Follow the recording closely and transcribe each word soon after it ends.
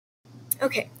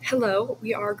Okay, hello,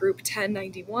 we are group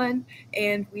 1091,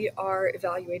 and we are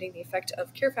evaluating the effect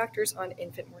of care factors on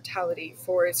infant mortality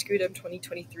for SCUDEM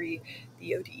 2023,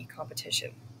 the ODE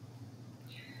competition.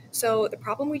 So the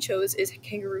problem we chose is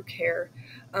kangaroo care,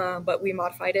 but we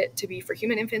modified it to be for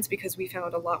human infants because we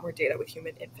found a lot more data with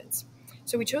human infants.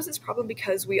 So we chose this problem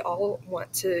because we all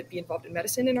want to be involved in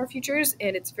medicine in our futures,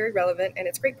 and it's very relevant and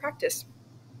it's great practice.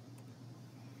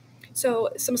 So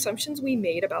some assumptions we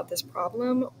made about this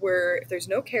problem were if there's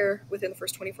no care within the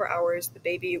first 24 hours, the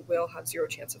baby will have zero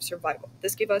chance of survival.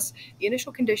 This gave us the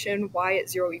initial condition y at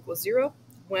 0 equals 0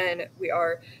 when we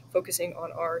are focusing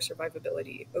on our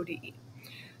survivability ODE.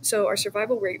 So our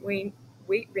survival weight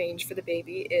range for the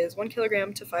baby is 1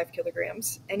 kilogram to 5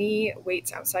 kilograms. Any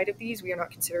weights outside of these we are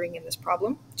not considering in this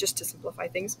problem, just to simplify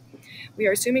things. We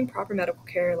are assuming proper medical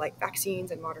care like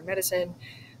vaccines and modern medicine.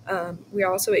 We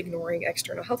are also ignoring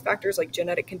external health factors like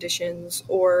genetic conditions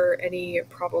or any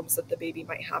problems that the baby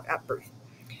might have at birth.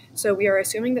 So we are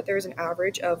assuming that there is an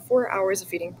average of 4 hours of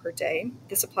feeding per day.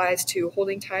 This applies to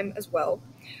holding time as well.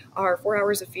 Our 4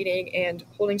 hours of feeding and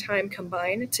holding time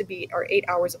combine to be our 8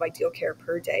 hours of ideal care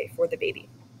per day for the baby.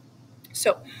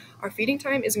 So our feeding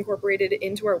time is incorporated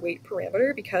into our weight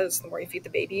parameter because the more you feed the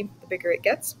baby, the bigger it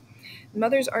gets.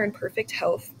 Mothers are in perfect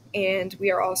health, and we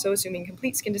are also assuming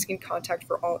complete skin-to-skin contact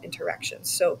for all interactions.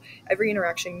 So every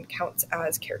interaction counts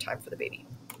as care time for the baby.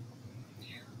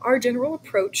 Our general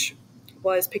approach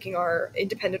was picking our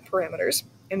independent parameters,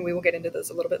 and we will get into those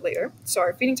a little bit later. So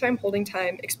our feeding time, holding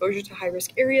time, exposure to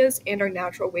high-risk areas, and our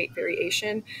natural weight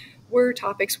variation were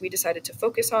topics we decided to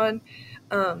focus on.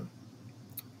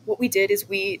 What we did is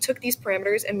we took these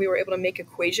parameters and we were able to make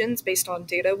equations based on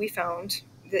data we found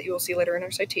that you will see later in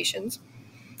our citations.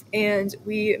 And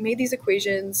we made these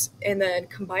equations and then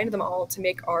combined them all to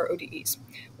make our ODEs,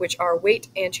 which are weight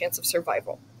and chance of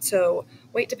survival. So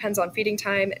weight depends on feeding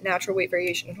time, natural weight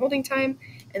variation and holding time,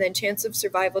 and then chance of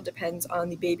survival depends on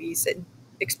the baby's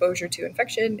exposure to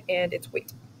infection and its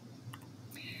weight.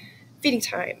 Feeding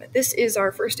time. This is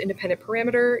our first independent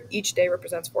parameter. Each day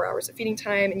represents 4 hours of feeding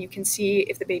time, and you can see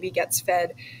if the baby gets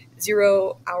fed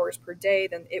 0 hours per day,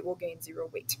 then it will gain 0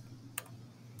 weight.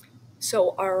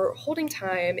 So our holding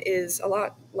time is a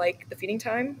lot like the feeding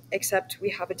time, except we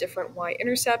have a different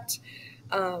y-intercept.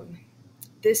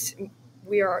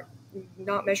 We are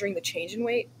not measuring the change in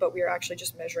weight, but we are actually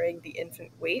just measuring the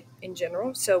infant weight in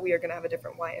general. So we are going to have a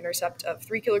different y-intercept of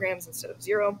 3 kilograms instead of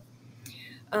 0.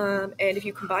 And if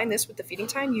you combine this with the feeding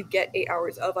time, you get 8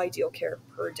 hours of ideal care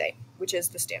per day, which is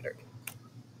the standard.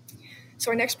 So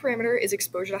our next parameter is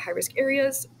exposure to high-risk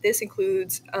areas. This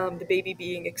includes the baby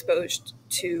being exposed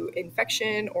to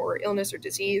infection or illness or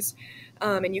disease.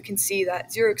 And you can see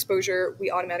that 0 exposure, we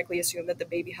automatically assume that the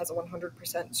baby has a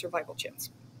 100% survival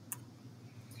chance.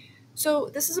 So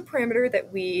this is a parameter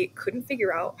that we couldn't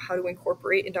figure out how to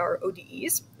incorporate into our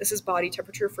ODEs. This is body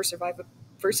temperature for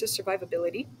versus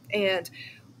survivability. And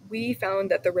we found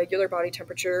that the regular body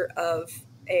temperature of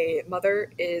a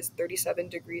mother is 37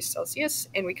 degrees Celsius,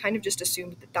 and we kind of just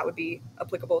assumed that that would be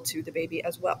applicable to the baby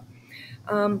as well.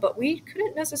 But we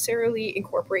couldn't necessarily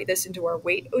incorporate this into our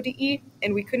weight ODE,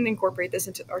 and we couldn't incorporate this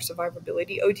into our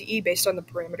survivability ODE based on the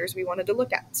parameters we wanted to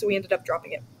look at, so we ended up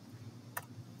dropping it.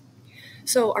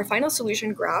 So our final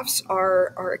solution graphs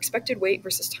are our expected weight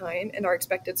versus time and our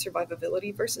expected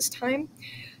survivability versus time.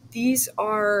 These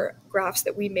are graphs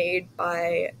that we made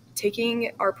by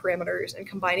taking our parameters and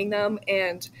combining them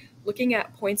and looking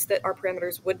at points that our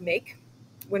parameters would make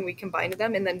when we combined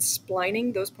them and then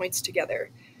splining those points together.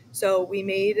 So we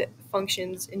made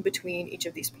functions in between each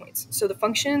of these points. So the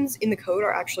functions in the code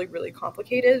are actually really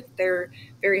complicated. They're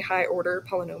very high order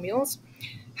polynomials.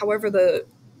 However, the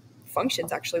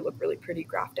functions actually look really pretty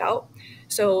graphed out.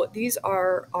 So these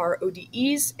are our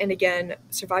ODEs, and again,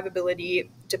 survivability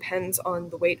depends on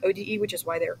the weight ODE, which is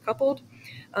why they're coupled.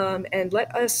 And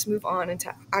let us move on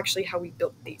into actually how we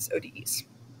built these ODEs.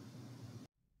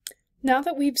 Now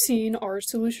that we've seen our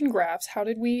solution graphs, how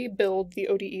did we build the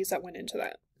ODEs that went into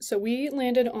that? So we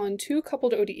landed on 2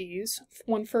 coupled ODEs,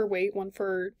 one for weight, one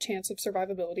for chance of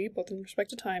survivability, both in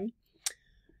respect to time,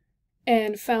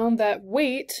 and found that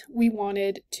weight we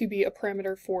wanted to be a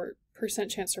parameter for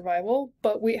percent chance survival,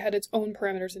 but weight had its own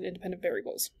parameters and independent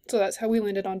variables. So that's how we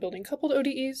landed on building coupled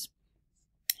ODEs.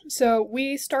 So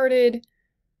we started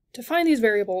to find these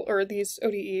these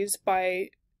ODEs by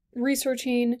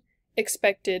researching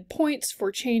expected points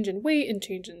for change in weight and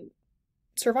change in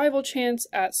survival chance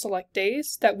at select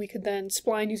days that we could then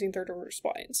spline using third order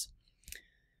splines.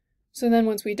 So then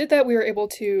once we did that, we were able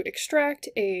to extract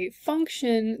a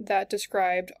function that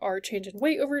described our change in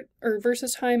weight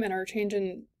versus time and our change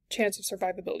in chance of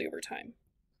survivability over time.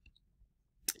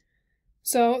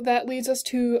 So that leads us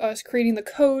to us creating the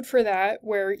code for that,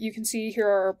 where you can see here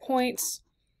are our points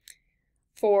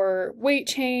for weight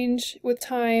change with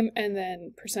time and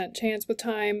then percent chance with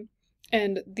time.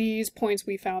 And these points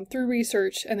we found through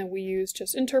research, and then we used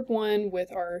just interp1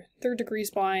 with our third degree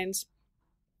splines,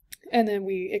 and then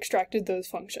we extracted those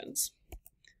functions.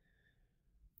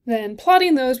 Then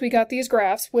plotting those, we got these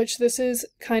graphs, which this is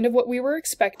kind of what we were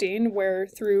expecting, where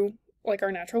through like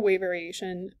our natural weight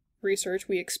variation research,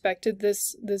 we expected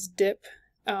this dip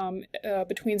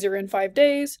between 0 and 5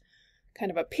 days,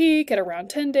 kind of a peak at around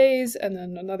 10 days, and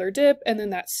then another dip, and then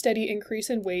that steady increase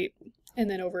in weight, and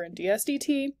then over in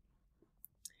DSDT.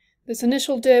 This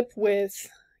initial dip with,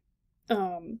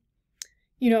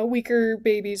 weaker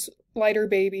babies, lighter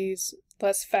babies,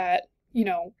 less fat,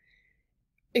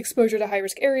 exposure to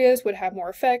high-risk areas would have more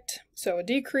effect, so a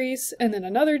decrease, and then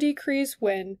another decrease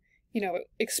when,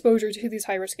 exposure to these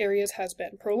high-risk areas has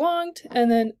been prolonged, and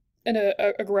then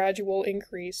a gradual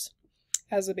increase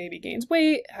as the baby gains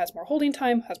weight, has more holding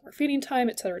time, has more feeding time,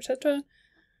 etc., etc.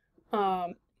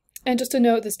 And just to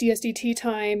note, this DSDT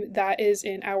time, that is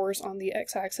in hours on the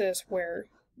x-axis, where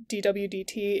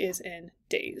DWDT is in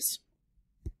days.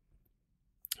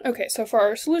 Okay, so for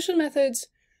our solution methods,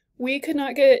 we could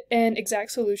not get an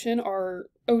exact solution. Our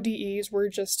ODEs were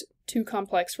just too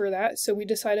complex for that, so we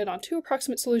decided on 2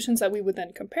 approximate solutions that we would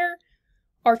then compare.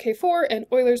 RK4 and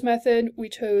Euler's method. We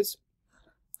chose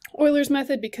Euler's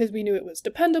method because we knew it was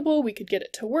dependable, we could get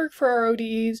it to work for our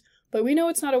ODEs, but we know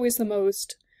it's not always the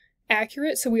most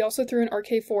accurate, so we also threw in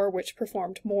RK4, which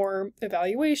performed more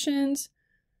evaluations.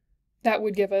 That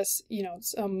would give us,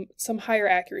 some higher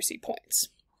accuracy points.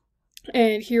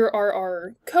 And here are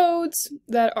our codes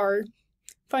that are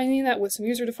finding that with some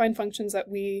user-defined functions that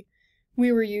we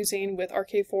were using with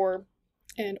RK4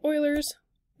 and Euler's,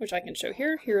 which I can show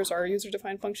here. Here's our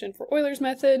user-defined function for Euler's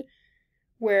method,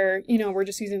 where, we're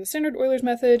just using the standard Euler's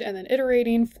method and then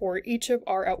iterating for each of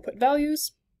our output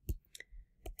values.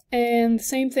 And the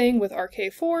same thing with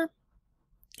RK4,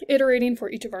 iterating for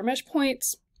each of our mesh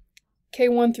points.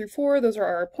 K1 through 4, those are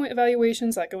our point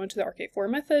evaluations that go into the RK4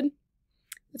 method,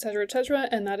 etc., etc.,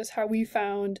 and that is how we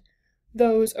found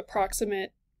those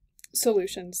approximate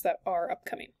solutions that are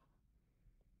upcoming.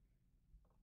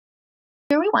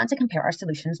 Here we want to compare our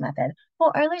solutions method.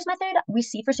 For Euler's method, we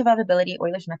see for survivability,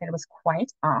 Euler's method was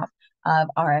quite off of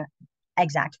our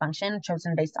exact function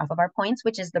chosen based off of our points,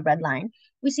 which is the red line.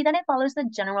 We see that it follows the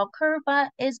general curve, but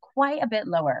is quite a bit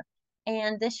lower.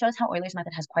 And this shows how Euler's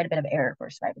method has quite a bit of error for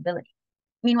survivability.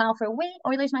 Meanwhile, for weight,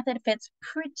 Euler's method fits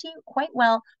quite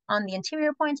well on the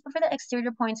interior points, but for the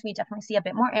exterior points, we definitely see a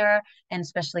bit more error, and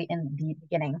especially in the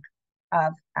beginning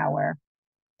of our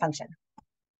function.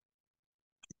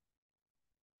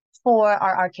 For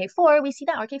our RK4, we see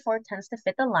that RK4 tends to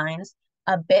fit the lines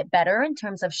a bit better in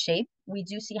terms of shape. We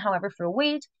do see, however, for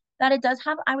weight, that it does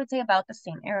have, I would say, about the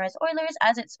same error as Euler's,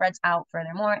 as it spreads out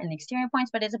furthermore in the exterior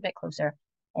points, but is a bit closer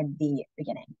in the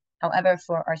beginning. However,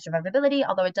 for our survivability,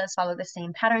 although it does follow the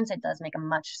same patterns, it does make a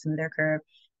much smoother curve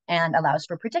and allows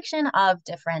for prediction of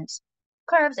different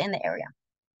curves in the area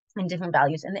and different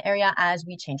values in the area as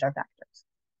we change our factors.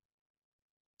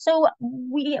 So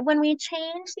when we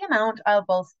change the amount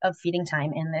of feeding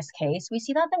time in this case, we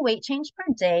see that the weight change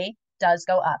per day does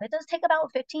go up. It does take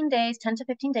about 15 days, 10 to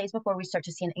 15 days before we start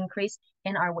to see an increase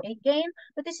in our weight gain,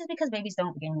 but this is because babies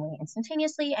don't gain weight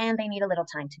instantaneously and they need a little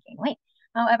time to gain weight.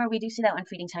 However, we do see that when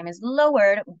feeding time is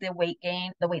lowered, the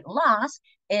weight loss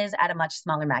is at a much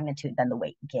smaller magnitude than the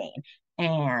weight gain.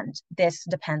 And this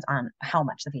depends on how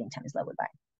much the feeding time is lowered by.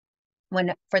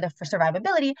 For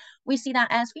survivability, we see that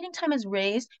as feeding time is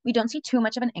raised, we don't see too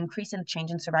much of an increase in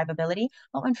change in survivability.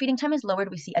 But when feeding time is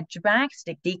lowered, we see a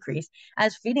drastic decrease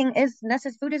as food is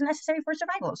necessary for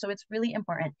survival. So it's really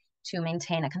important to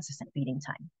maintain a consistent feeding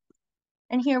time.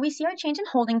 And here we see our change in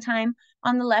holding time.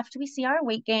 On the left, we see our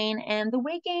weight gain, and the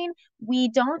weight gain, we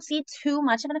don't see too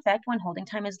much of an effect when holding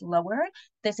time is lowered.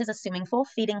 This is assuming full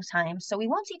feeding time. So we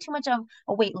won't see too much of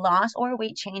a weight loss or a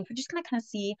weight change. We're just going to kind of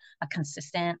see a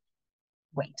consistent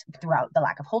weight throughout the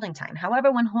lack of holding time.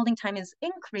 However, when holding time is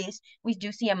increased, we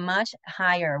do see a much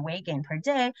higher weight gain per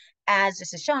day, as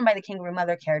this is shown by the kangaroo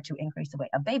mother care to increase the weight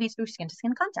of babies through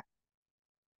skin-to-skin contact.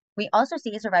 We also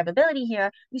see survivability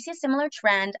here. We see a similar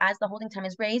trend. As the holding time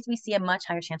is raised, we see a much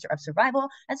higher chance of survival,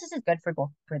 as this is good for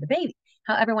the baby.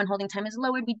 However, when holding time is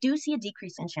lowered, we do see a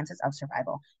decrease in chances of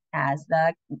survival, as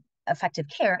the effective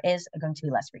care is going to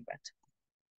be less frequent.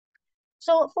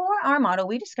 So for our model,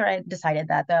 we decided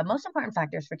that the most important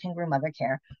factors for kangaroo mother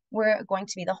care were going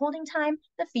to be the holding time,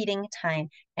 the feeding time,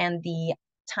 and the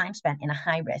time spent in a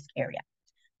high-risk area.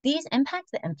 These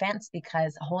impact the infants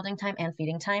because holding time and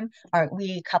feeding time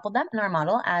we coupled them in our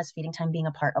model as feeding time being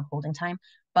a part of holding time,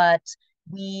 but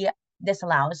this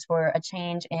allows for a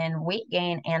change in weight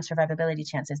gain and survivability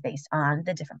chances based on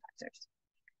the different factors.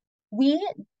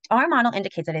 Our model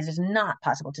indicates that it is not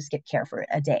possible to skip care for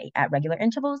a day at regular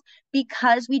intervals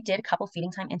because we did couple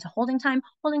feeding time into holding time.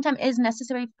 Holding time is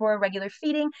necessary for regular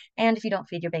feeding, and if you don't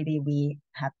feed your baby, we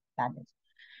have bad news.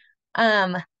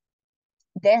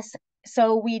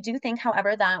 So we do think,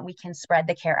 however, that we can spread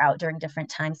the care out during different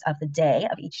times of the day,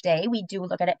 of each day. We do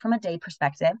look at it from a day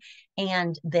perspective,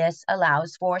 and this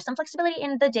allows for some flexibility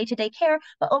in the day-to-day care,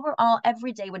 but overall,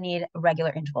 every day would need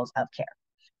regular intervals of care.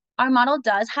 Our model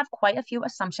does have quite a few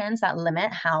assumptions that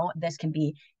limit how this can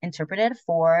be interpreted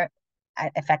for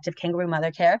effective kangaroo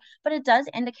mother care, but it does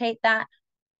indicate that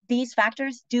these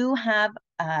factors do have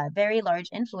a very large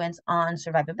influence on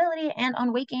survivability and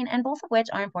on weight gain, and both of which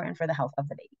are important for the health of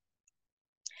the baby.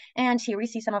 And here we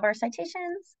see some of our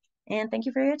citations, and thank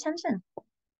you for your attention.